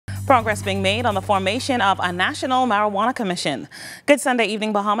Progress being made on the formation of a National Marijuana Commission. Good Sunday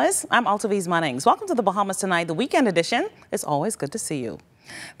evening, Bahamas. I'm Altaviz Munnings. Welcome to the Bahamas Tonight, the weekend edition. It's always good to see you.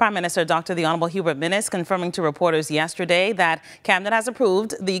 Prime Minister Dr. the Honorable Hubert Minnis confirming to reporters yesterday that Cabinet has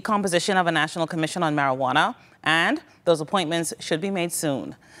approved the composition of a National Commission on Marijuana, and those appointments should be made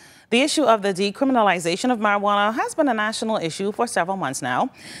soon. The issue of the decriminalization of marijuana has been a national issue for several months now,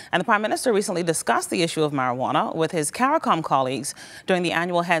 and the Prime Minister recently discussed the issue of marijuana with his CARICOM colleagues during the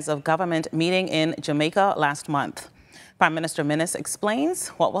annual Heads of Government meeting in Jamaica last month. Prime Minister Minnis explains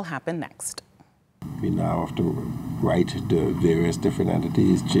what will happen next. We now have to write to various different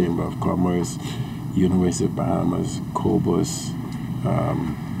entities, Chamber of Commerce, University of Bahamas, COBUS,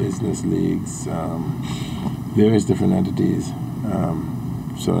 business leagues, various different entities,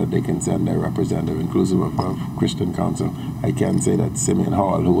 so that they can send their representative, inclusive of Christian Council. I can say that Simeon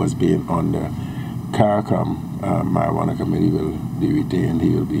Hall, who has been on the CARICOM Marijuana Committee, will be retained.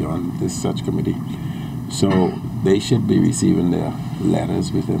 He will be on this such committee. So they should be receiving their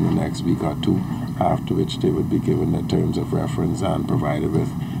letters within the next week or two, after which they would be given their terms of reference and provided with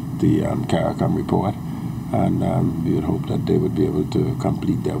the CARICOM report. And we would hope that they would be able to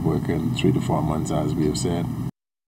complete their work in 3 to 4 months, as we have said.